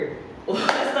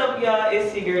up, y'all?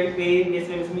 It's your girl, baby. It's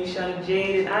me, Shauna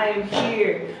Jade, and I am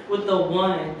here with the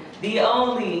one, the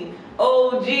only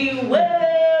OG Will.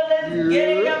 Let's get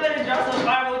it. Y'all better drop some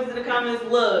fire emojis in the comments.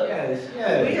 Look,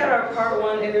 Yes. we had our part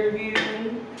 1 interview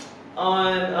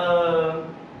on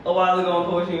a while ago on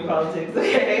Poetry and Politics,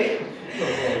 okay?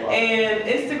 And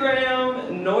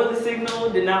Instagram nor the Signal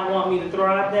did not want me to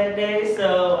thrive that day,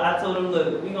 so I told them,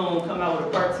 look, we're going to come out with a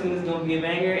part 2, it's going to be a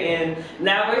banger, and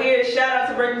now we're here. Shout out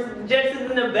to Breakfast with the Jetsons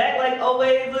in the back, like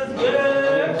always, let's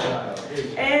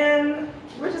good. And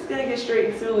we're just going to get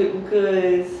straight to it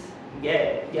because,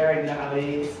 yeah, you already know how it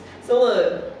is. So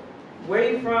look, where are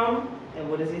you from, and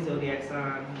what is your zodiac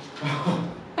sign?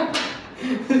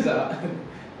 This is a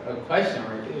question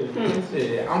right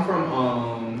there. I'm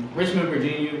from Richmond,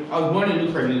 Virginia. I was born in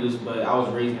Newport News, but I was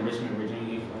raised in Richmond,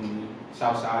 Virginia, from the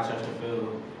South Side,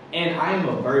 Chesterfield. And I am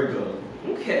a Virgo.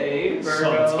 Okay,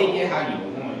 Virgo. So take it how you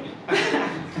want.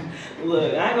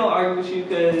 Look, I ain't gonna argue with you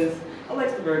because I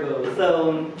like the Virgos.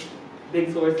 So,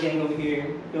 big Taurus gang over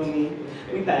here, feel me?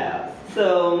 We pals.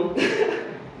 So,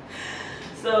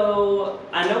 so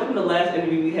I know from the last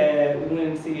interview we had, we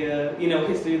went into your,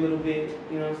 history a little bit.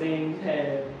 You know what I'm saying? You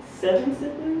had 7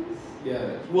 siblings.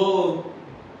 Yeah. Well,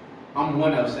 I'm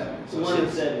one of 7. So One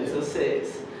of 7, so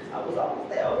 6. I was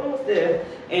almost there.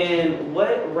 And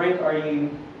what rank are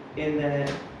you in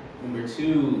that? Number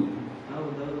 2. Oh,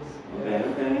 those.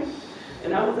 Okay.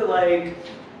 And how was it like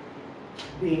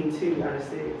being 2 out of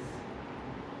 6?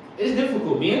 It's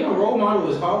difficult. Being a role model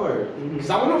is hard. Because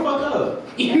I want to fuck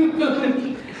up. You feel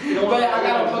me? But I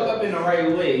got to fuck up in the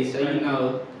right way. So,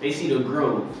 they see the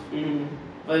growth.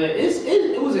 But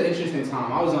it was an interesting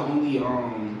time. I was the only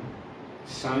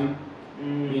son,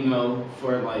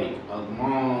 for like a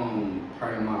long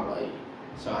part of my life.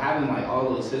 So having like all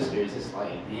those sisters, it's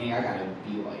like, dang, I gotta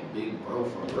be like big bro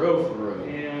for real.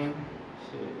 Yeah.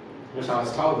 Shit. Wish I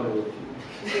was taller with you.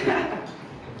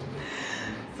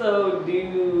 So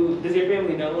does your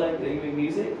family know like that you make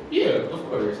music? Yeah, of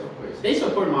course. They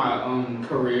support my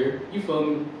career. You feel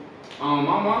me? My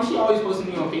mom, she always posting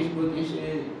me on Facebook and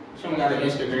shit. She don't got an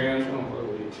Instagram. She don't fuck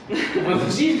with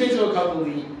it. She's been to a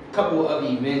couple of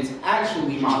events.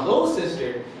 Actually, my little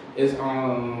sister is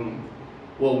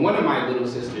one of my little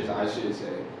sisters, I should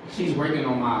say. She's working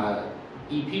on my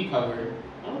EP cover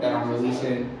that I'm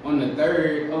releasing on the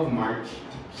 3rd of March.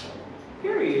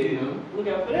 Period. Look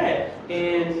out for that.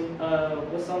 And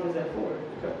what song is that for?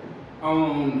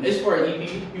 It's for an EP.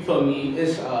 You feel me?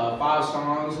 It's 5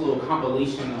 songs, a little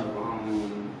compilation of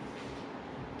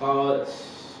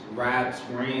thoughts, raps,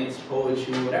 rants,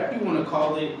 poetry, whatever you want to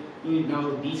call it.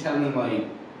 Detailing like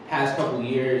past couple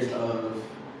years of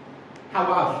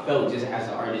how I felt just as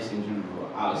an artist in general.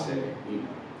 I would say,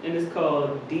 And it's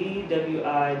called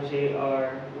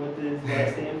DWIJR. What does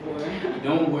that stand for?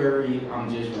 Don't worry,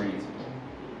 I'm just ranting.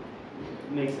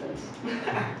 Makes sense.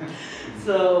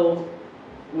 So,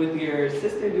 with your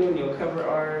sister doing your cover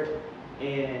art,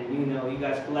 and you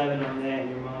guys collabing on that, and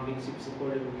your mom being super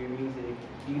supportive of your music,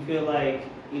 do you feel like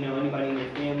anybody in your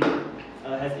family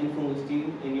has influenced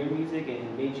you in your music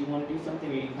and made you want to do something,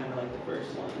 or are you kind of like the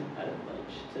first one out of the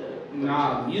bunch to?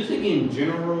 Nah, music in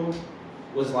general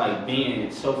was like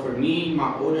band. So for me,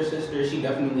 my older sister, she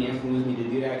definitely influenced me to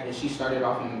do that because she started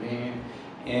off in a band.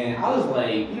 And I was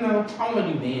like, I want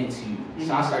to do band too.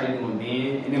 So I started doing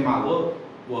band. And then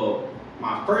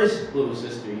my first little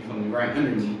sister, you feel me, right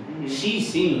under me, she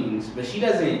sings, but she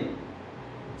doesn't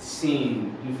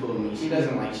sing, you feel me? She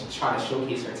doesn't like try to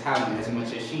showcase her talent as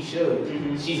much as she should.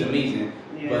 She's amazing.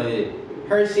 Yeah. But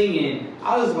her singing,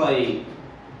 I was like,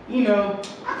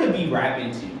 I could be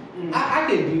rapping too. I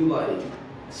could do like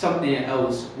something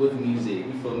else with music,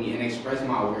 you feel me, and express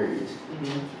my words.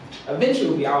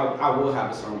 Eventually, I will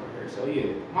have a song with her. So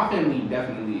yeah, my family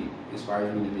definitely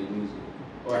inspires me to make music,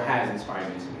 or has inspired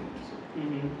me to make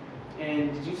music.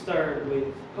 And did you start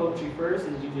with poetry first,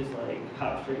 or did you just like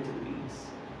hop straight to the beats?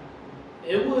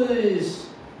 It was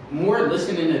more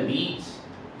listening to beats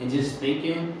and just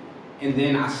thinking, and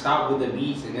then I stopped with the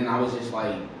beats, and then I was just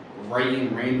like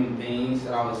writing random things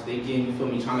that I was thinking, you feel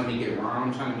me, trying to make it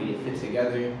rhyme, trying to make it fit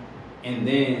together, and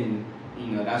then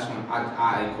that's when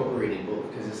I incorporated both,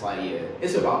 because it's like, yeah,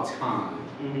 it's about time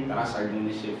that I started doing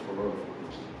this shit for real.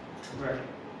 Right.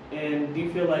 And do you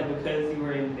feel like because you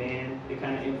were in band, it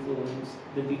kind of influenced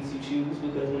the beats you choose?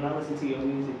 Because when I listen to your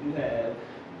music, you have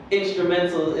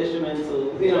instrumental, you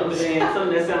know what I'm saying?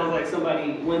 Something that sounds like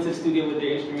somebody went to the studio with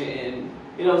their instrument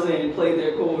and, played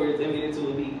their chords and made it to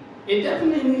a beat. It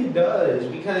definitely does,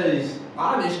 because a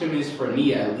lot of instruments, for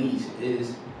me at least,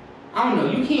 is, I don't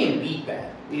know, you can't beat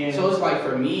that. Yeah. So it's like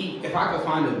for me, if I could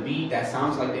find a beat that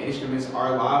sounds like the instruments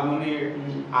are live on there,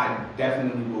 I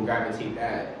definitely will gravitate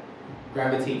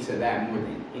to that more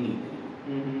than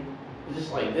anything. It's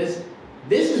just like this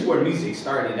is where music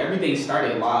started. Everything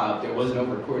started live. There was no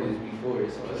recordings before,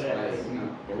 so it's like, you know,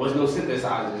 there was no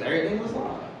synthesizers. Everything was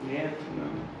live. Yeah.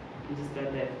 You just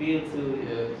got that feel to it.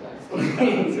 Yeah,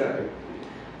 exactly. Exactly.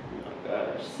 Oh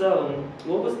gosh. So,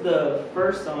 what was the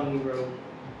first song you wrote?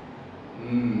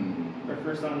 Or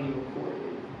first song you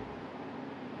recorded?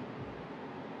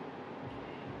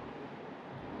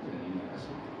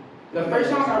 The first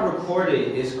song I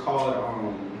recorded is called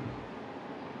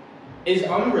it's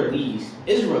unreleased.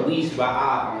 It's released, but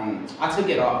I took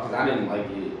it off because I didn't like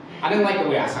it. I didn't like the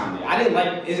way I sounded.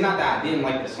 It's not that I didn't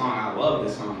like the song. I love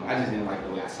the song. I just didn't like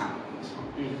the way I sounded on the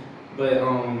song. But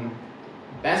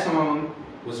that song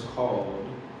was called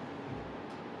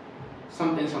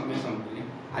something.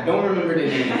 I don't remember the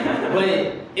name,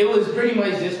 but it was pretty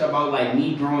much just about like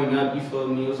me growing up. You feel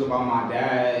me? It was about my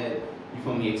dad. You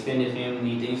feel me? Extended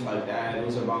family, things like that. It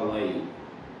was about like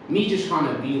me just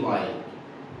trying to be like,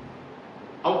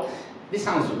 oh, this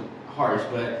sounds harsh,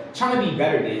 but trying to be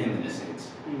better than him in a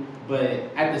sense. But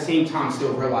at the same time,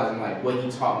 still realizing like what he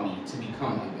taught me to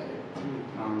become like better.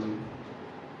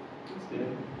 That's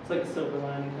good. It's like a silver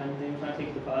lining kind of thing, trying to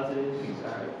take the positives.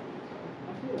 Exactly.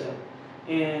 I feel that.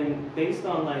 And based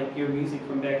on like your music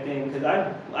from back then, because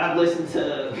I've listened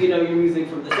to your music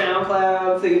from the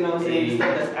SoundCloud, so you know what I'm saying,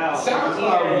 stuff that's out.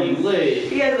 SoundCloud lit.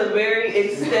 He has a very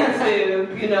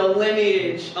extensive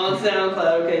lineage on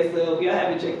SoundCloud. Okay, so if y'all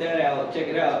haven't checked that out, check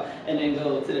it out, and then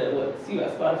go to you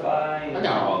got Spotify. And I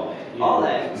got all that. Yeah. All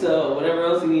that. So whatever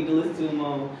else you need to listen to him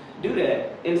on, do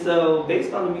that. And so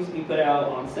based on the music you put out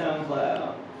on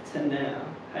SoundCloud to now,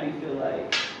 how do you feel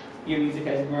like your music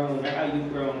has grown, or how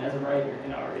you've grown as a writer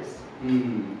and artist?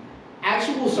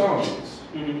 Actual songs.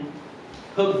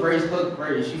 Hook verse,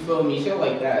 you feel me? Shit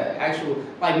like that. Actual,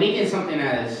 like making something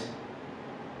as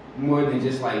more than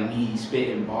just like me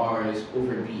spitting bars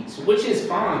over beats, which is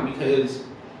fine because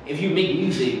if you make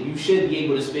music, you should be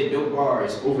able to spit dope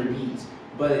bars over beats.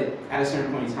 But at a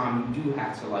certain point in time, you do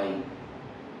have to like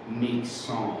make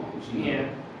songs, you know? Yeah.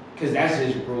 Because that's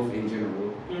just growth in general.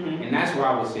 And that's where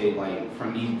I would say, like, for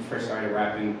me, first started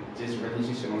rapping, just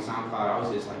releasing shit on SoundCloud, I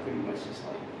was just like, pretty much just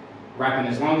like,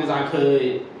 rapping as long as I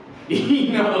could,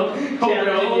 you know, hold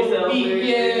the whole beat.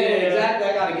 Yeah, exactly,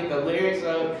 I gotta get the lyrics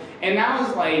up. And now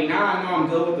it's like, now I know I'm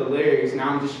good with the lyrics,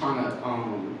 now I'm just trying to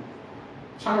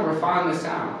refine the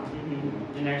sound.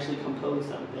 And actually compose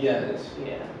something. Yes.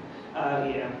 Yeah,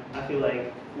 I feel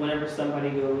like whenever somebody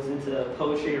goes into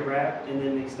poetry or rap and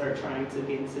then they start trying to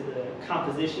get into the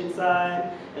composition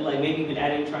side and like maybe even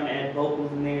trying to add vocals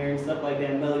in there and stuff like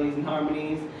that, melodies and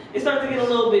harmonies, it starts to get a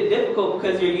little bit difficult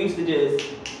because you're used to just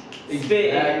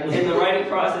spitting, and the writing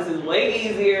process is way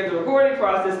easier, the recording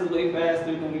process is way faster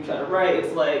than when you try to write.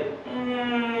 It's like,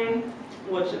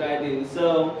 what should I do?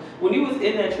 So when you was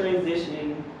in that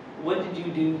transition, what did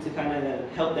you do to kind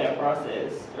of help that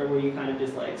process? Or were you kind of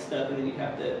just like stuck and then you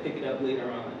have to pick it up later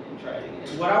on and try it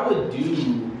again? What I would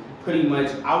do, pretty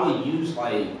much, I would use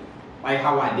like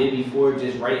how I did before,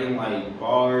 just writing like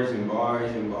bars and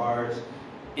bars and bars.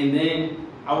 And then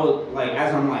I would, like,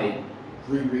 as I'm like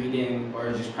rereading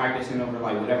or just practicing over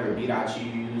like whatever beat I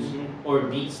choose or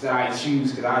beats that I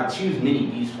choose, because I choose many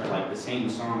beats for like the same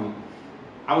song.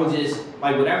 I would just,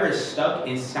 like, whatever stuck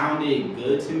and sounded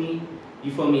good to me,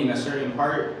 you feel me, in a certain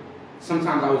part,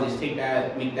 sometimes I would just take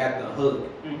that, make that the hook,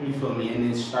 you feel me, and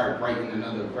then start writing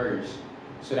another verse.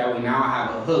 So that way now I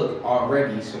have a hook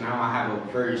already, so now I have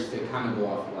a verse to kind of go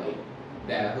off like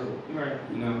that hook. Right.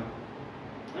 You know?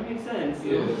 That makes sense.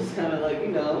 Yeah. It's just kind of like,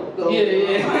 go.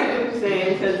 Yeah. I know what you're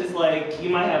saying, because it's like, you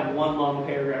might have one long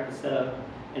paragraph of stuff,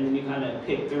 and then you kind of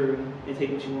pick through and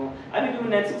take what you want. I've been doing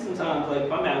that too sometimes. Like,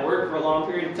 if I'm at work for a long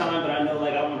period of time, but I know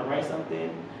like I want to write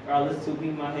something, or I listen to a beat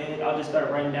in my head, I'll just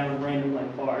start writing down random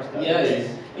like bars.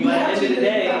 Yes. You at the end of the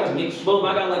day, boom,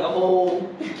 I got like a whole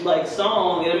like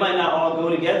song, and it might not all go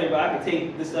together, but I could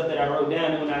take the stuff that I wrote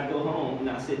down, and when I go home and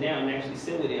I sit down and actually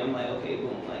sit with it, I'm like, okay,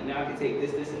 boom, like now I can take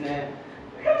this, and that.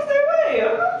 I gotta stay away.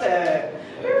 I love that.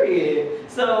 Period.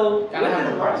 So Gotta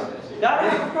have a process. Gotta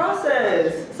have a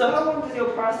process. So how long does your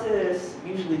process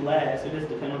usually last, or does it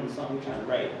depend on the song you're trying to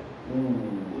write?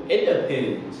 Ooh, it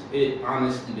depends. It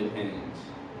honestly depends.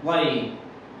 Like,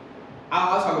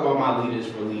 I'll talk about my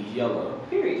latest release, Yellow.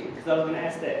 Period. Because I was gonna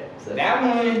ask that. So That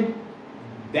one,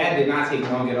 that did not take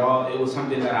long at all. It was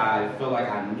something that I felt like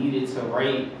I needed to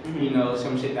write. You know,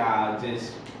 some shit that I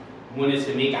just wanted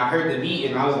to make. I heard the beat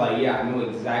and I was like, yeah, I know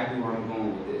exactly where I'm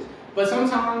going with this. But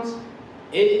sometimes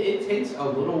it takes a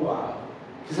little while.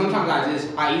 Cause sometimes I'm not gonna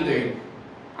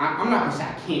say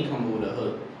I can't come up with a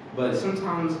hook, but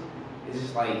sometimes it's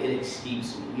just like it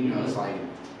escapes me. You know, it's like,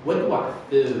 what do I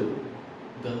feel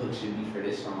the hook should be for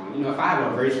this song? You know, if I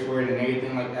have a verse for it and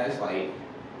everything like that, it's like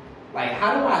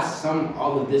how do I sum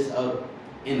all of this up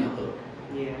in a hook?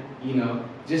 Yeah. You know,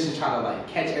 just to try to like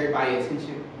catch everybody's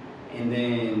attention, and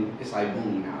then it's like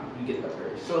boom, now you get the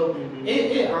verse. So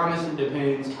it honestly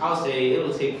depends. I'll say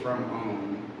it'll take from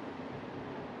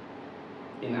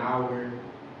an hour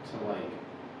to like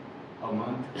a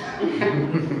month.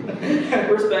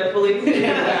 Respectfully.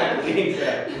 Exactly.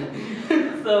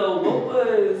 So what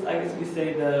was, I guess we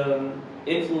say, the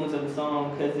influence of the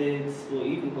song? Because it's, well,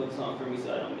 you can quote the song for me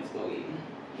so I don't miss go eating.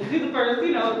 Do the first,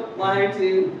 line or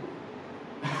two.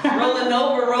 Rolling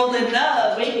over, rolling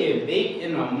up. Waking bake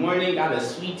in the morning, got a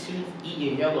sweet tooth,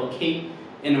 eating yellow cake.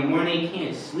 In the morning,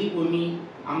 can't sleep with me.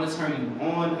 I'ma turn you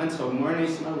on until morning,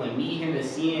 smelling me,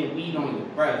 Hennessy and weed on your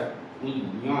breath when you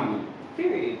yawning.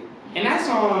 Period. And that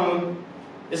song,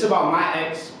 it's about my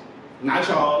ex, not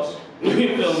y'all's.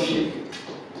 You feel me?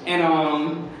 And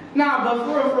but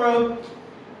for real,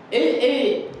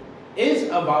 it is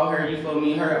about her. You feel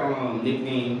me? Her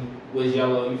nickname was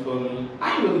Yellow. You feel me?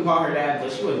 I didn't really call her that,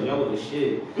 but she was yellow as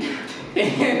shit.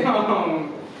 And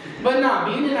but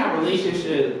being in that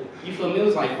relationship, you feel me? It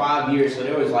was like 5 years, so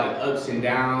there was like ups and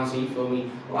downs, and you feel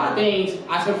me? A lot of things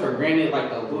I took for granted,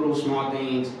 like the little small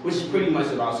things, which is pretty much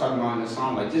what I was talking about in the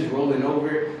song, like just rolling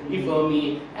over, you feel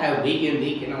me? At waking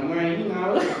bake in the morning, you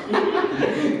know?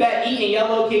 That eating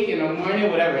yellow cake in the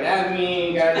morning, whatever that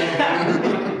means,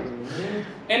 goddamn.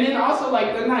 And then also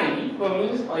like the night, you feel me?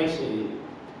 It's like shit.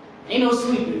 Ain't no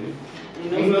sleeping.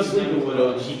 Ain't no sleeping with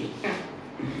OG.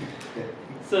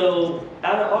 So,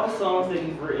 out of all the songs that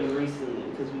you've written recently,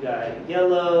 because we got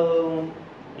Yellow,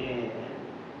 and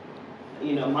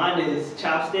mine is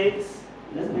Chopsticks.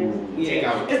 That's the name.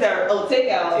 Yeah. Takeout.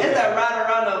 Takeout. It's that ride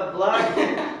around the block.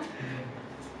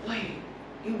 Wait,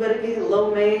 you better get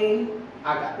Lo Mein.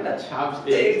 I got that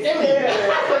Chopsticks. There we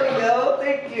go.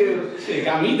 Thank you. Shit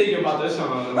got me thinking about this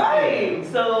song. Right.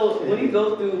 So when you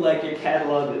go through like your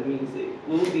catalog of music,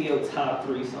 what would be your top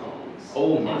 3 songs?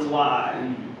 Oh my. And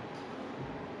why?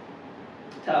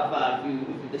 Top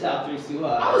 5. The top 3's too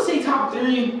high. I would say top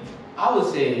 3. I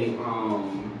would say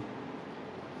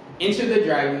Enter the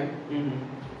Dragon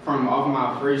from off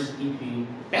my first EP.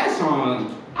 That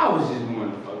song, I was just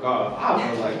going the fuck off.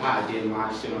 I feel like I did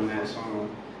my shit on that song.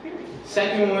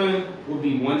 Second one would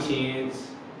be One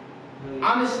Chance.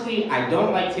 Honestly, I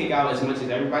don't like Takeout as much as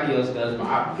everybody else does, but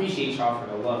I appreciate y'all for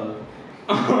the love.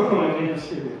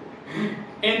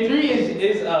 And 3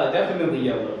 is definitely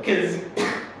Yellow, cause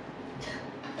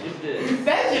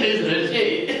that shit is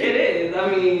legit. It is. I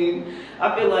mean,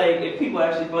 I feel like if people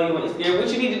actually follow you on Instagram, what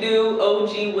you need to do,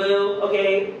 OG Will,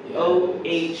 okay? Yeah.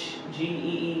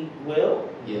 OHGEE Will.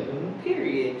 Yeah.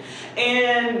 Period.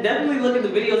 And definitely look at the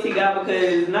videos he got,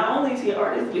 because not only is he an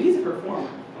artist, but he's a performer.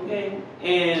 Okay?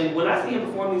 And when I see him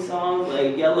perform these songs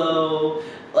like Yellow,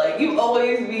 like you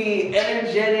always be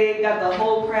energetic, got the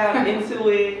whole crowd into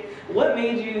it. What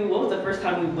was the first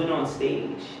time you went on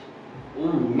stage?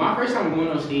 Ooh, my first time going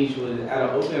on stage was at an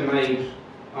open mic.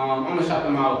 I'm gonna shout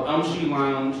them out, Elm Street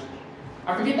Lounge.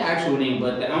 I forget the actual name,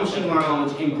 but the Elm Street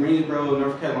Lounge in Greensboro,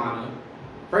 North Carolina.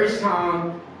 First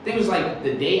time, I think it was like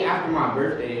the day after my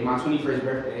birthday, my 21st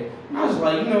birthday. And I was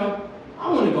like, I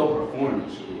want to go perform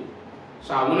this shit.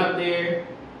 So I went up there,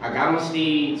 I got on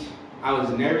stage, I was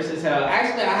nervous as hell.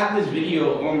 Actually, I have this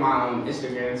video on my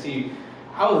Instagram too.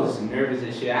 I was nervous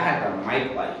as shit. I had the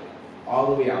mic like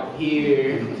all the way out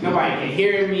here. Nobody could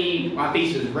hear me. My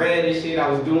face was red and shit. I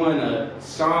was doing a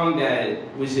song that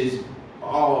was just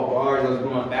all bars. I was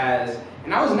going fast.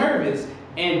 And I was nervous.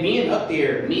 And being up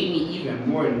there made me even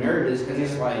more nervous, because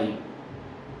it's like,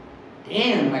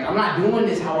 damn, like I'm not doing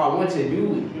this how I want to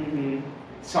do it.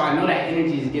 So I know that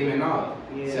energy is giving off.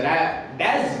 Yeah. So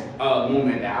that's a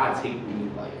moment that I take with me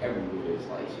like everywhere. It's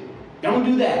like, shit, don't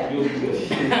do that. You'll be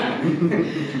good.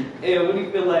 And what do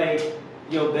you feel like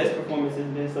your best performance has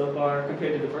been so far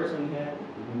compared to the first one you had?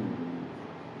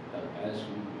 The best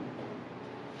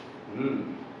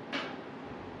one.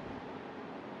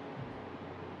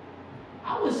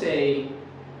 I would say,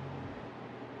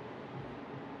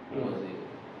 what was it?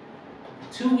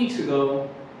 2 weeks ago,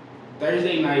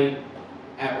 Thursday night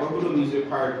at Orbital Music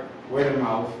Park, Word of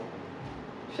Mouth.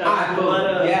 Shout out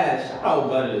Butter. Yeah, shout out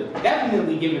Butter.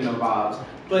 Definitely giving the vibes.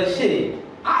 But shit,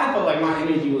 I felt like my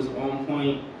energy was on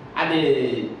point. I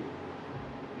did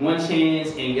One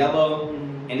Chance and Yellow,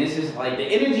 and it's just like the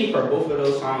energy for both of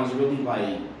those songs really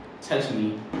like touched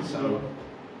me. So,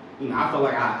 I feel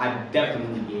like I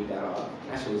definitely gave that off.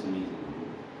 That shit was amazing.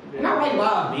 And I like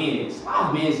live bands.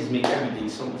 Live bands just make everything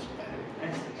so much better.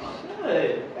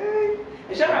 Good. Okay.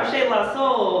 And shout out Shay La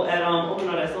Soul at Open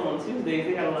All That Soul on Tuesdays.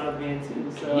 They got a live band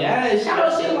too. So yeah, shout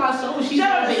out Shay La Soul. She's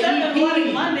shout out on to the 7 Bloody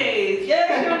EP. Mondays.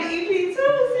 Yeah, she's on the EP too.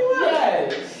 See what?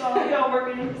 Yes. So y'all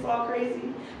working, it's all crazy.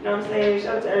 You know what I'm saying?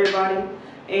 Shout out to everybody.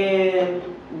 And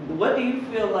what do you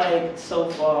feel like so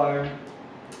far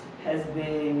has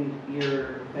been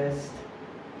your best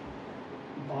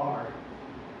bar?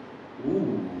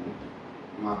 Ooh.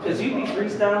 Because you be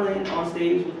freestyling on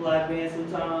stage with live bands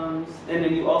sometimes, and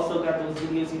then you also got those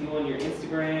videos you do on your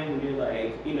Instagram when you're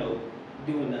like, you know,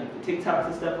 doing the TikToks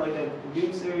and stuff like that with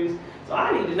producers. So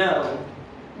I need to know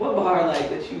what bar like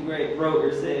that you wrote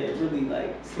or said really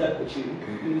like stuck with you.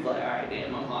 You was like, all right,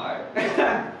 damn, I'm hard.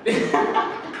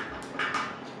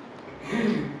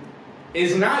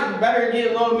 It's not better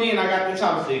get low me and I got the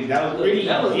chopsticks. That was pretty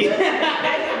That easy.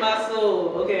 that hit my soul.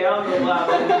 Okay, I don't know why,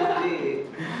 but it just did.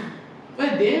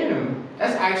 But damn,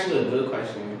 that's actually a good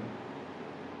question.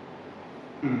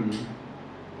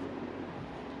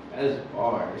 That is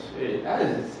bars. Shit, that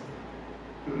is.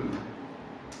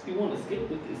 If you want to skip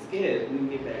with the skip, we can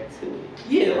get back to it.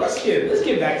 Yeah, let's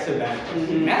get back to that.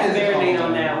 Mm-hmm. That is Marinate hard.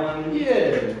 on that one.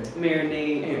 Yeah.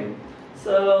 Marinate. Damn.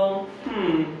 So,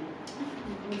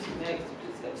 what's next? We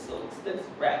just have so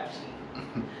extensive rap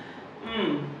sheet.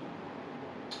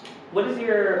 What is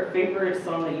your favorite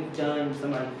song that you've done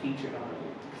somebody featured on?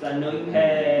 Because I know you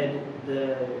had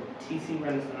the TC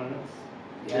Renaissance.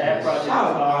 That project was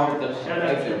hard. Shout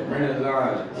out to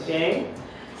Renaissance. Okay.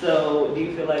 So, do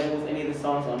you feel like it was any of the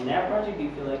songs on that project? Do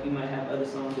you feel like you might have other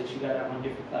songs that you got out on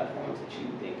different platforms that you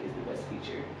think is the best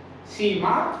feature? See,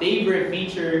 my favorite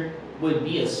feature would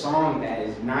be a song that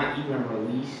is not even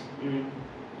released.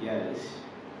 Yes.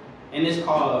 And it's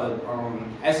called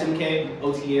SMK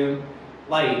OTM.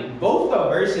 Like, both the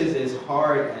verses is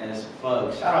hard as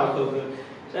fuck. Shout out Coca.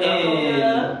 Shout out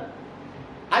Coca.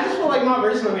 I just feel like my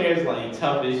verse on there is like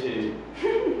tough as shit.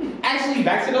 Actually,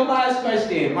 back to the last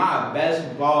question. My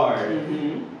best bar.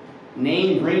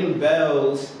 Name green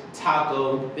bells,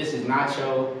 taco. This is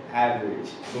nacho, average.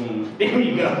 Boom. There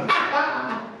you go.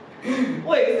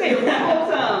 Wait, say it one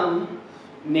more time.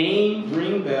 Name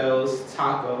green bells,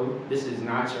 taco. This is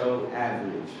nacho,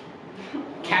 average.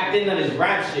 Captain of this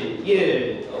rap shit.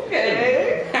 Yeah.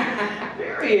 Okay.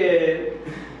 Period.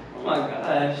 Oh my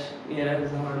gosh. Yeah, that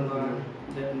was a hard one.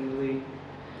 Definitely.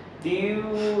 Do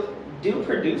you do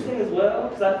producing as well?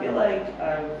 Because I feel like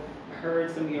I've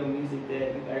heard some of your music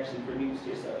that you've actually produced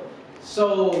yourself.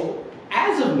 So,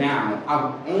 as of now,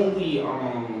 I've only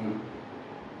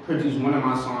produced one of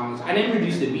my songs. I didn't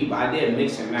produce the beat, but I did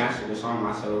mix and master the song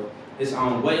myself. It's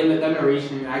What in the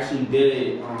Thunderation. I actually did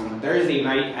it Thursday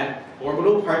night at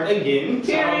Orbital Park again.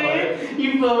 So,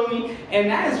 you feel me? And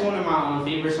that is one of my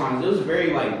favorite songs. It was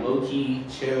very like low key,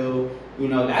 chill. You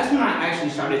know, that's when I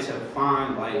actually started to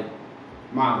find like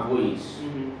my voice.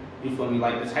 You feel me?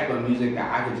 Like the type of music that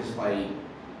I could just like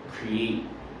create.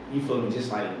 You feel me?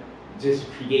 Just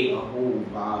create a whole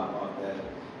vibe off that.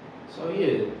 So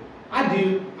yeah. I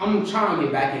do. I'm trying to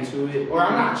get back into it. Or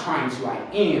I'm not trying to. I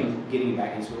am getting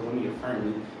back into it. Let me affirm it.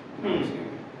 You know what I'm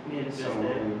saying? Yeah, just So,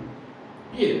 that.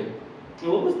 yeah.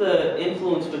 And what was the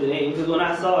influence for the name? Because when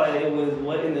I saw it, it was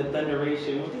What in the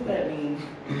Thunderation. What does that mean?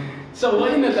 So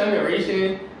What in the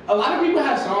Thunderation, a lot of people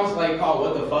have songs like called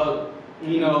What the Fuck,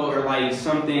 you know, or like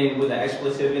something with an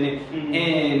expletive in it.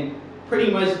 And pretty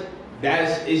much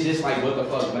it's just like what the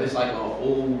fuck, but it's like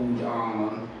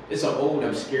it's an old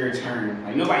obscure term.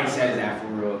 Like nobody says that for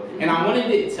real. And I wanted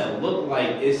it to look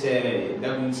like it said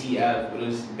WTF, but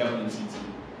it's WTT.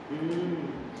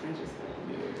 Interesting.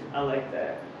 Yeah. I like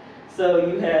that. So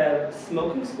you have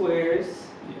Smoking Squares,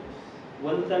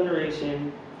 What in the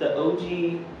Thunderation, the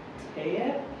OG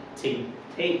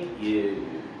Tape. Yeah.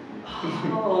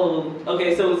 Oh,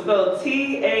 okay, so it's spelled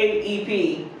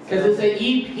TAEP. Because it's an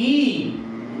EP.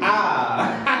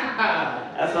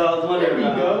 That's what I was wondering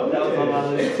about. Go. That was on my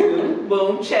list too.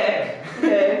 Boom, check.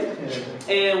 Okay.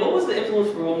 And what was the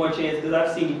influence for One More Chance? Because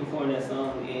I've seen you perform that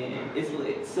song and it's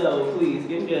lit. So please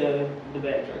give me the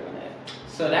backtrack on that.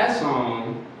 So that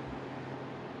song,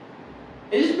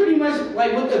 it's pretty much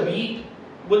like with the beat,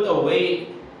 with the way,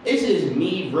 it's just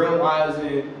me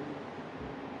realizing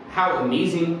how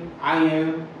amazing I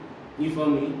am. You feel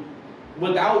me?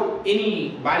 Without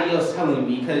anybody else telling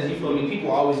me, because you feel me,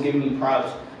 people always give me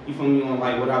props, you feel me, on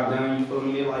like what I've done, you feel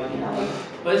me, they're like, you know,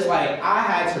 but it's like, I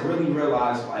had to really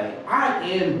realize, like, I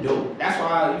am dope. That's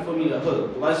why, you feel me, the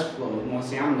hook, Blessed Flow, you know what I'm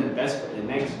saying, I'm the best for the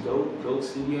next GOAT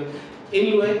studio.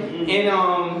 Anyway,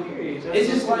 and it's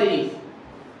just like,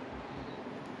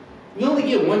 you only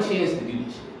get one chance to do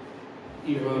this shit.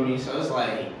 You feel me? So it's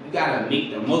like, you gotta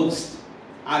make the most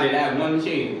out of that one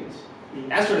chance.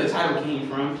 That's where the title came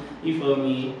from. You feel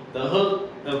me? The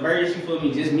hook, the verse, you feel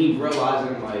me? Just me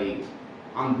realizing, like,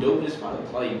 I'm dope as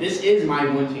fuck. Like, this is my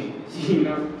one chance, you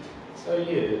know? So,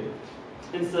 yeah.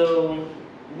 And so,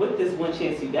 with this one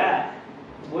chance you got,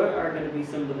 what are going to be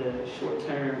some of the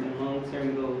short-term and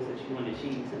long-term goals that you want to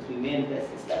achieve since we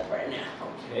manifesting stuff right now?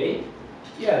 Okay.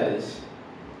 Yes.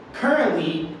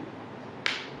 Currently,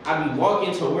 I be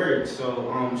walking to work,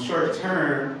 so short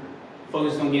term,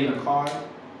 focused on getting a car.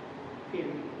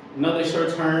 Period. Another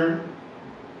short term,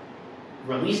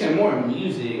 releasing more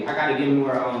music. I gotta get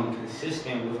more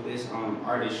consistent with this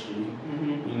artistry.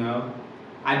 You know,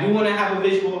 I do want to have a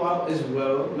visual out as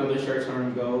well. Another short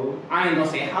term goal. I ain't gonna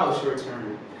say how short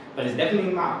term, but it's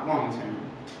definitely not long term.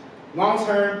 Long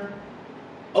term.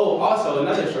 Oh, also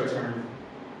another short term.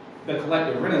 The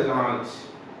Collective Renaissance,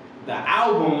 the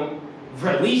album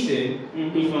releasing.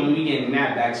 You feel me? We getting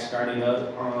that back started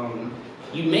up.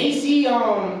 You may see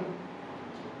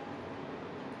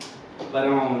but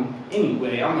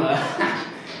anyway,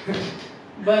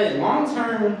 but long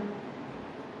term.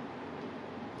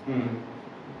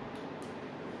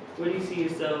 Where do you see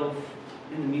yourself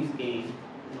in the music game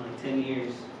in like 10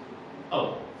 years?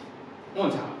 Oh,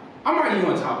 on top. I'm already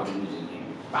on top of the music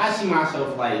game. But I see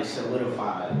myself like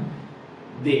solidified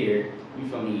there. You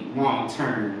feel me? Long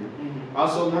term.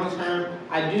 Also long term,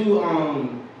 I do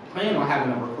plan on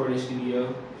having a recording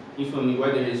studio. You feel me?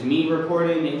 Whether it's me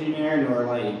recording, engineering, or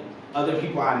like other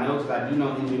people I know, because I do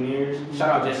know engineers. Shout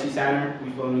out Jesse Saturn.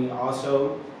 You feel me?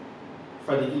 Also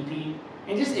for the EP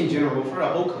and just in general for the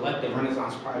whole Collective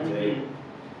Renaissance project.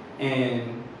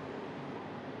 And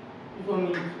you feel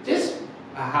me? Just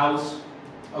a house,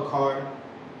 a car,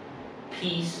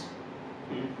 peace.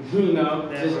 You know,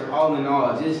 just all in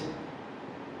all, just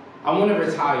I want to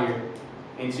retire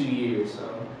in 2 years,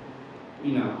 so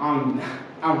you know I'm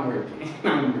working.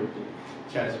 I'm working.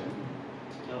 Trust me.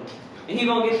 And he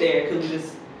gonna get there because we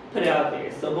just put it out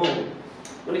there. So boom.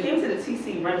 When it came to the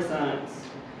TC Renaissance,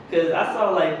 because I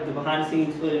saw like the behind the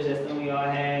scenes footage that some of y'all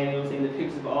had, you know what I'm saying, the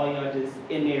pictures of all y'all just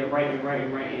in there writing.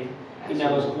 You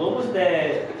know, what was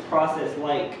that process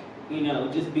like? You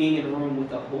know, just being in a room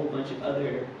with a whole bunch of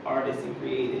other artists and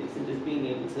creatives and just being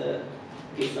able to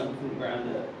get something from the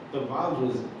ground up. The vibe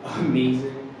was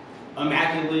amazing,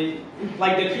 immaculate.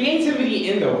 Like the creativity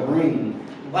in the room.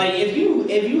 Like if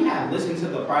you have listened to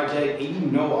the project and you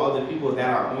know all the people that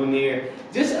are on there,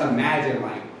 just imagine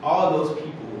like all those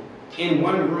people in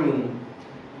one room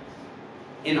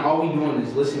and all we doing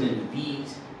is listening to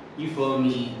beats. You feel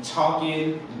me?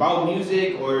 Talking about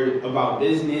music or about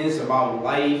business, about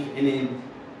life, and then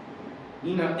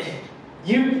you know,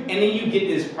 you get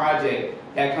this project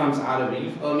that comes out of it.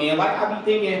 You feel me? And like I be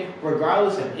thinking,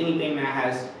 regardless of anything that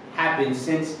has happened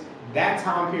since that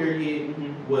time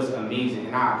period was amazing,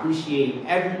 and I appreciate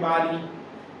everybody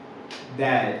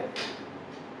that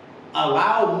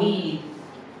allowed me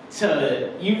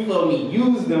to, you feel me,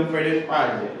 use them for this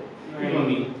project. You feel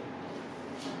me?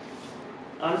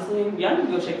 Honestly, y'all need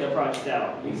to go check that project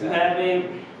out. If Exactly. you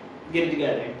haven't, get it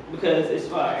together because it's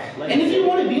fire. Like And if you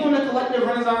want to be on the Collective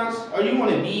Renaissance or you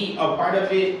want to be a part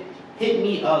of it, hit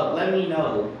me up. Let me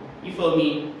know. You feel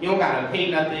me? You don't gotta pay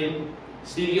nothing.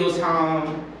 Studio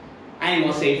time. I ain't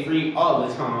gonna say free all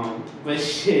the time, but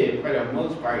shit, for the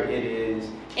most part it is.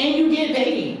 And you get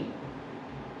paid.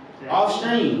 All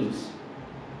streams.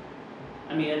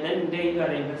 I mean, at the end of the day, you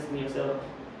gotta invest in yourself.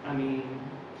 I mean,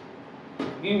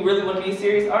 if you really want to be a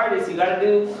serious artist, you gotta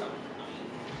do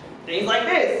things like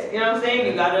this. You know what I'm saying?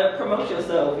 You gotta promote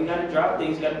yourself. You gotta drop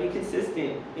things. You gotta be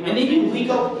consistent. You know And then you link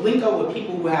up with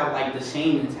people who have like the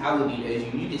same mentality as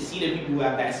you. You can see the people who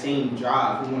have that same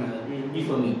drive, who wanna, you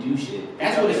feel me, do shit.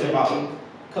 That's what it's about.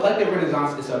 Collective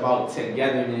Renaissance is about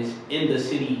togetherness in the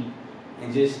city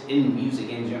and just in music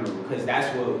in general, because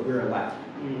that's what we're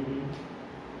lacking.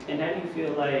 And how do you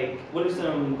feel like, what are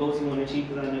some goals you want to achieve?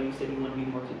 Because I know you said you want to be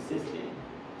more consistent.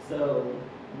 So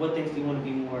what things do you want to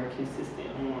be more consistent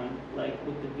on? Like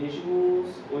with the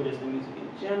visuals or just the music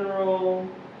in general?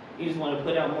 You just want to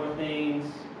put out more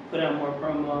things, put out more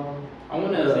promo? I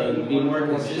want to be more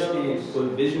consistent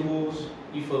with visuals,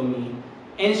 you feel me,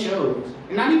 and shows.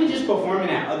 And not even just performing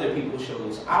at other people's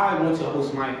shows. I want to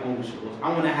host my own shows. I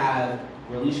want to have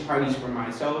release parties for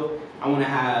myself. I want to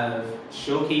have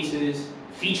showcases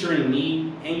featuring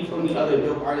me and, you feel me, other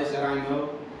dope artists that I know.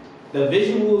 The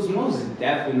visuals, most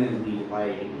definitely,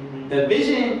 like, the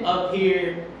vision up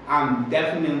here, I'm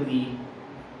definitely,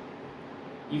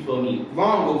 you feel me,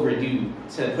 long overdue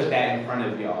to put that in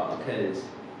front of y'all, because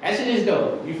that shit is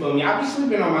dope, you feel me? I be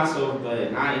sleeping on myself,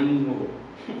 but not anymore.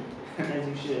 As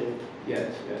you should.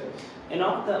 Yes, yes. And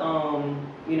off the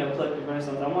Collective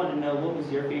Renaissance, I wanted to know what was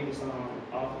your favorite song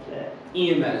off of that?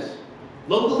 EMS.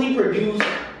 Locally produced,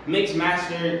 mixed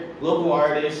mastered, local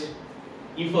artist.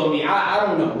 You feel me? I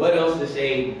don't know what else to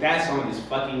say. That song is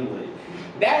fucking lit.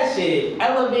 That shit,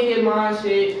 elevated my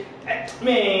shit.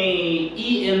 Man,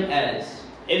 EMS.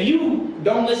 If you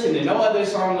don't listen to no other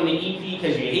song on the EP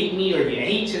because you hate me or you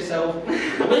hate yourself,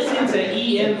 listen to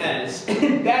EMS.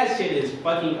 That shit is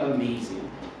fucking amazing.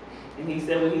 And he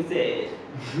said what he said.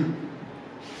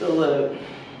 So look,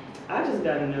 I just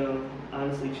gotta know,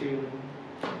 honestly, truly,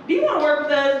 do you want to work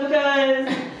with us?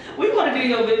 Because we want to do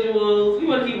your visuals. We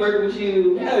want to keep working with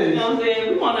you. Yes. You know what I'm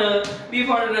saying? We want to be a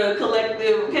part of the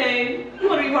collective, okay? We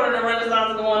want to be part of the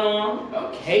Renaissance going on.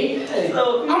 Okay.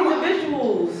 So, if you need the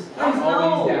visuals, I'm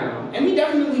always down. And we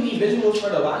definitely need visuals for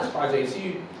the last project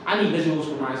too. I need visuals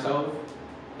for myself.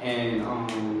 And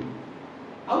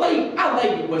I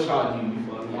like what y'all do, you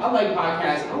feel me? I like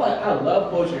podcasts. I love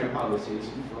poetry and politics,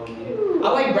 you feel me? I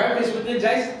like Breakfast with the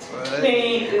Jason. I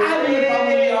haven't been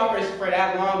following y'all for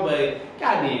that long, but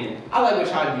goddamn, I like what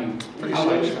y'all do. I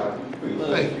like what y'all do.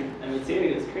 Look, the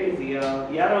material is crazy,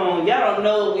 y'all. Y'all don't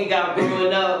know what we got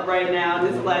brewing up right now.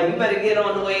 This is like, you better get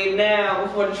on the wave now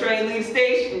before the train leaves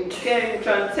station. Okay, I'm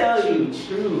trying to tell you.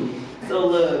 True. So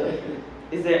look,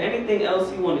 is there anything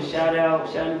else you want to shout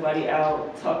anybody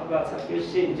out, talk your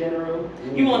shit in general?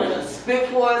 You want to spit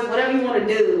for us, whatever you want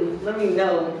to do, let me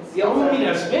know. It's your You want me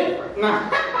time. to spit? Nah.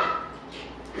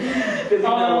 Because you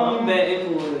know I'm bad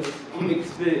influence. I'm big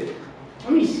spit.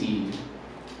 Let me see.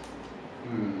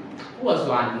 Who else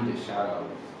do I need to shout out?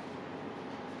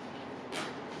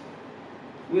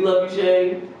 We love you,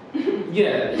 Shay.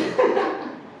 Yeah.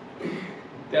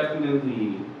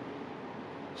 Definitely.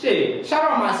 Shit, shout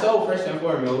out myself first and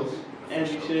foremost.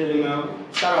 As you should. You know,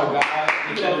 shout out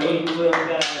God. You love what you will,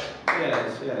 God.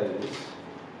 Yes.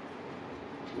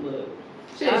 Look.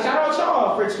 Shit, shout out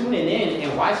y'all for tuning in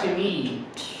and watching me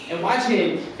and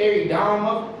watching Fairy Dom.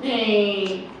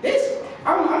 Man,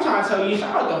 I'm trying to tell you,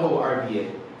 shout out the whole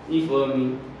RVA. You feel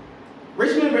me?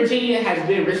 Richmond, Virginia has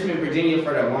been Richmond, Virginia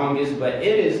for the longest, but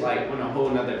it is like on a whole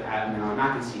nother path now, and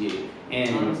I can see it.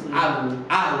 And honestly,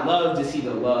 I love to see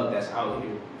the love that's out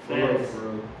here. For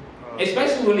real.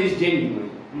 Especially when it's genuine.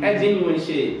 That genuine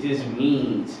shit just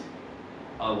means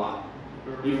a lot.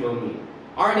 You feel me?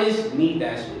 Artists need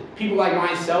that shit. People like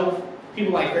myself,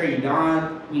 people like Fairy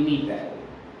Dawn, we need that.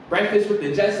 Breakfast with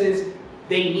the Justice,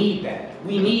 they need that.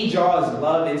 We need y'all's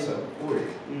love and support.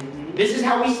 This is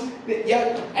how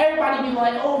everybody be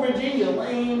like, oh, Virginia,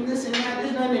 lame, this and that,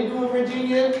 there's nothing to do in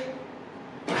Virginia.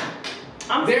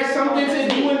 There's something to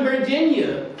do in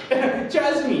Virginia.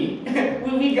 Trust me,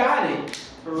 we got it.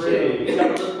 For real. You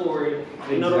gotta look for it.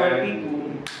 You know the right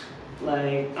people.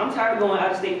 Like, I'm tired of going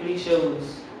out of state for these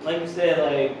shows. Like you said,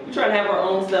 like, we're trying to have our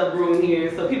own stuff brewing here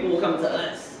so people will come to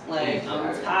us. Like,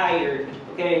 I'm tired,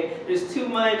 okay? There's too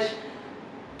much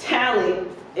talent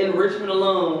in Richmond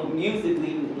alone,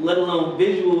 musically, let alone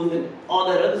visuals and all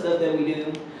that other stuff that we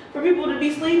do, for people to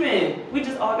be sleeping. We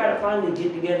just all gotta finally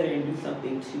get together and do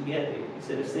something together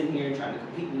instead of sitting here and trying to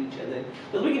compete with each other.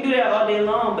 Because we can do that all day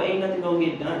long, but ain't nothing gonna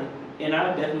get done. And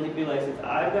I definitely feel like since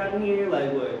I've gotten here,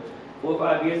 like 4 or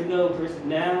 5 years ago versus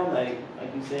now, like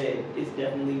you said, it's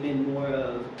definitely been more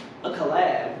of a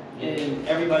collab and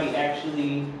everybody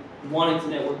actually wanting to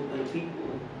network with other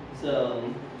people. So,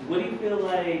 what do you feel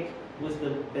like was the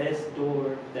best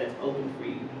door that's open for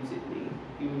you musically?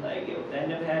 You were like, yo, if that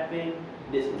never happened,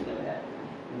 this would never happen.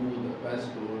 Ooh, the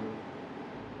best door.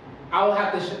 I will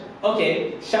have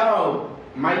to shout out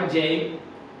Mike J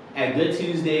at Good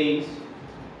Tuesdays,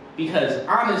 because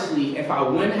honestly, if I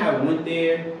wouldn't have went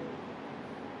there,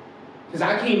 because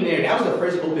I came there, that was the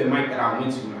first open mic that I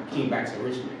went to when I came back to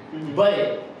Richmond.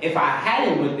 But if I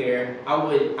hadn't went there, I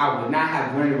would not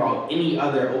have learned about any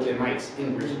other open mics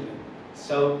in Richmond.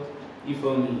 So, you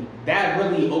feel me? That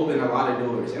really opened a lot of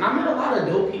doors. And I met a lot of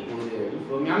dope people there, you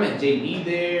feel me? I met JB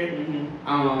there,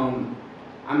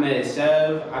 I met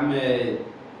Sev, I met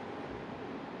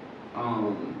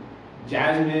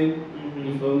Jasmine,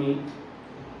 you feel me?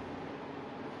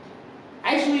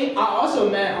 Actually, I also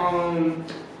met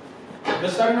the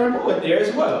Southern Poet there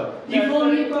as well. You feel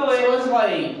me? So it's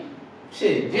like,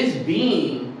 shit, just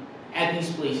being at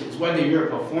these places, whether you're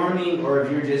performing or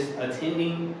if you're just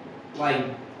attending, like,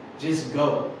 just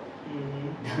go.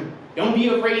 Don't be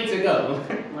afraid to go.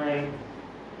 Like,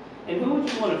 and who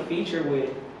would you want to feature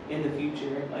with in the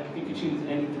future? Like, if you could choose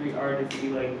any 3 artists to be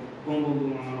like, boom, boom,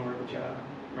 boom, I want to work with y'all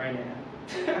right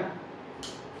now.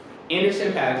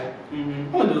 Anderson .Paak. I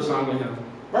want to do a song with him.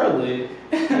 Bro, lit.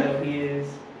 Yeah, he is.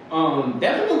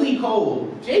 Definitely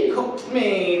Cole. J. Cole,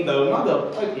 man, the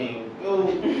motherfucking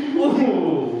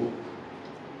Ooh.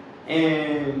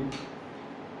 And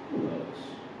who else?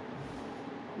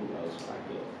 Who else I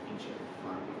could feature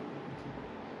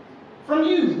from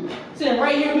you? Sitting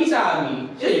right here beside me.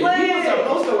 Shit, we were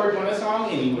supposed to work on a song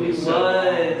anyway. We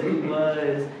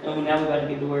was. And now we about to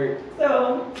get to work.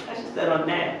 So I should set on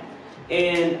that.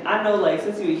 And I know, like,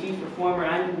 since you're a huge performer,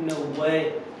 I need to know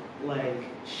what, like,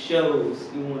 shows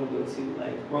you want to go to,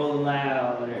 like Rolling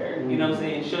Loud, or you know what I'm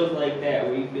saying, shows like that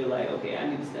where you feel like, okay, I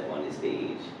need to step on this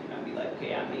stage, and I'll be like,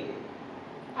 okay, I made it.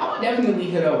 I would definitely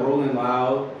hit up Rolling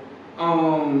Loud.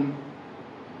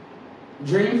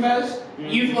 Dreamfest,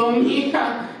 you feel me?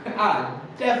 I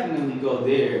definitely go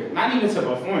there. Not even to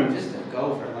perform, just to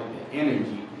go for like the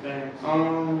energy. Thanks.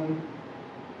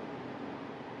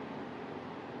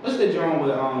 What's the drum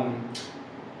with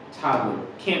Tyler?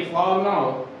 Can't Flog?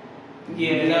 No.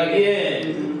 Yeah.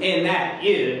 Mm-hmm. And that,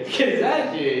 because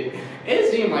that shit,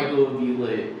 it seemed like it would be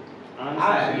lit.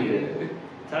 Honestly,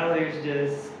 Tyler's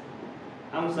just,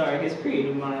 I'm sorry, his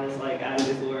creative mind is like out of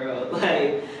this world.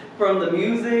 Like, from the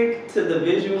music to the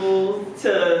visuals to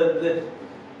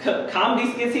the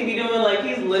comedy skits he be doing, like,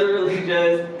 he's literally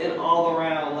just an all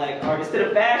around like artist. To the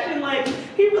fashion, like,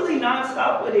 he really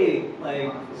non-stop with it.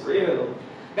 Like, for real.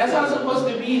 That's how it's supposed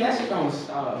to be. That shit don't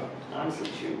stop. Honestly,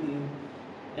 truly.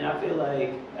 And I feel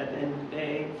like at the end of the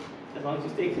day, as long as you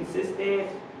stay consistent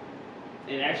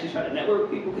and actually try to network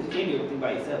with people, because you can't do everything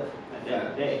by yourself at the end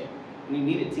of the day. And you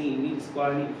need a team, you need a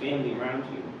squad, you need a family around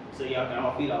you, so y'all can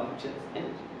all feed off each other's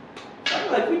energy. So I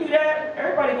feel like if we do that,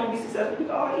 everybody gonna be successful. We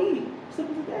can all eat.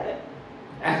 Simple as that.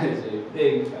 That is a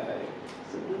big fact.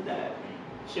 Simple as that.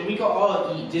 Shit, we can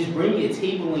all eat. Just bring your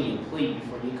table and your plate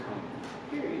before you come.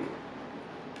 Period.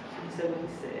 He said what he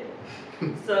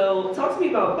said. So talk to me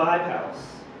about Vibe House.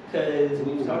 Because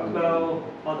we talked about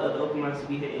all the other open mics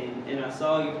we hitting, and I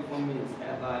saw your performance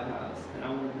at Vibe House, and I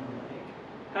want to know,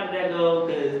 like, how did that go?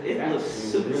 Because it looks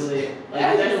super lit. Like,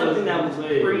 that's something that was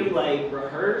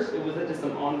rehearsed, or was it just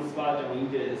some on-the-spot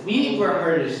joint you just... We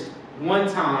rehearsed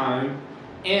one time,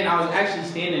 and I was actually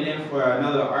standing in for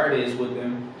another artist with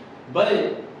them,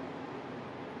 but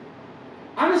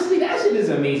honestly, that shit is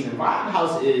amazing. Vibe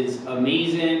House is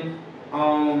amazing.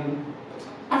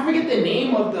 I forget the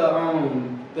name of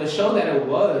the show that it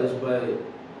was, but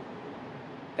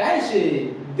that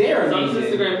shit, they're amazing. It's on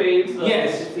his Instagram page, so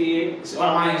yes, see it. It's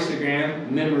on my Instagram,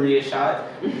 memory is shot.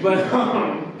 But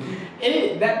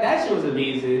that shit was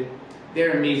amazing.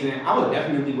 They're amazing. I would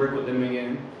definitely work with them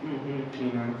again. Mm-hmm.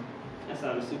 You know, that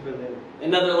sounds super lit.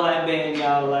 Another live band,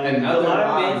 y'all. Like, another the live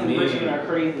live bands in Richmond are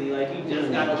crazy. Like, you just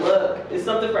gotta look. It's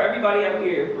something for everybody out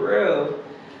here, for real.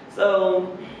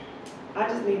 So I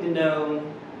just need to know,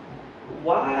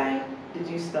 why did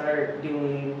you start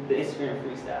doing the Instagram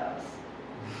freestyles?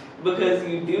 Because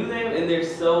you do them and they're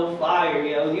so fire,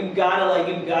 yo. You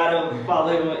gotta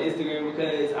follow him on Instagram,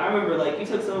 because I remember, like, you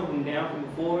took some of them down from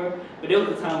before, but there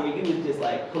was a time where you was just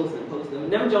like post them.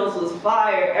 And them Jones was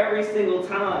fire every single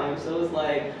time. So it's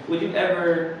like, would you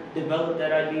ever develop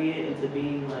that idea into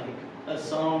being like a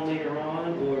song later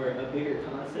on, or a bigger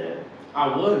concept?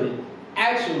 I would.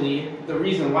 Actually, the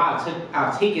reason why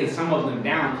I've taken some of them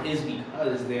down is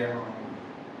because they're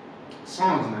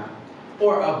songs now,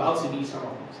 or about to be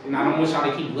songs. And I don't want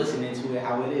y'all to keep listening to it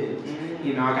how it is. Mm-hmm.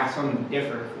 You know, I got something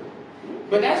different for it.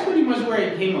 But that's pretty much where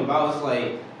it came about. It's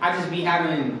like, I just be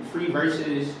having free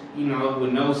verses, you know,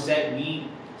 with no set beat.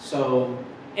 So,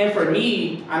 and for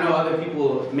me, I know other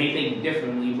people may think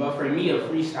differently, but for me, a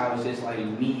freestyle is just like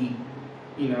me,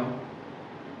 you know,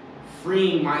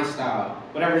 freeing my style.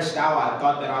 Whatever style I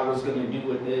thought that I was gonna do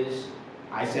with this,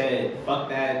 I said, fuck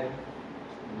that.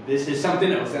 This is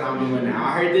something else that I'm doing now.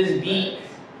 I heard this beat,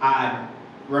 I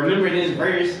remember this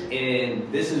verse, and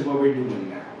this is what we're doing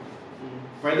now.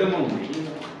 For the moment, you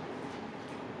know.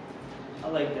 I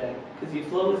like that, because your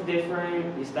flow is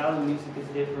different, your style of music is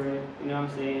different, you know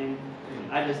what I'm saying?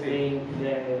 I just think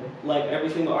that, like, every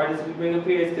single artist we bring up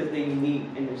here is because they're unique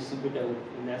and they're super dope.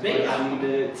 And that's why I need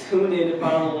to tune in to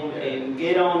follow them and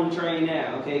get on the train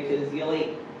now, okay? Because you're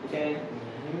late, okay?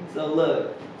 Mm-hmm. So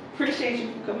look, appreciate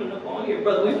you for coming up on here,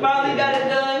 brother. We finally got it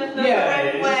done the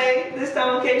right way. This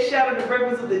time, okay? Shout out to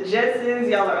Breakfast with the Jetsons.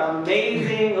 Y'all are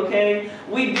amazing, okay?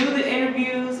 We do the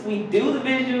interviews. We do the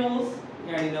visuals.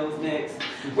 You already know what's next.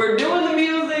 We're doing the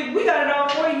music. We got it all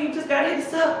for you. You just gotta hit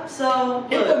us up. So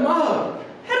hit them up.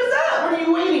 Hit us up. What are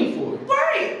you waiting for?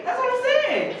 Right. That's what I'm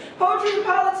saying. Poetry and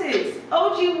Politics.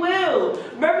 OG Will.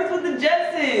 Breakfast with the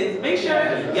Jetsons. Make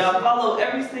sure y'all follow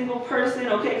every single person,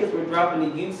 okay? Because we're dropping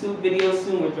the YouTube video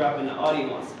soon. We're dropping the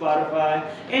audio on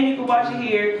Spotify. And you can watch it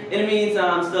here in the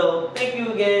meantime. So thank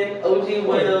you again, OG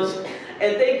Will.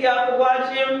 And thank y'all for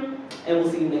watching. And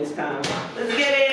we'll see you next time. Let's get it.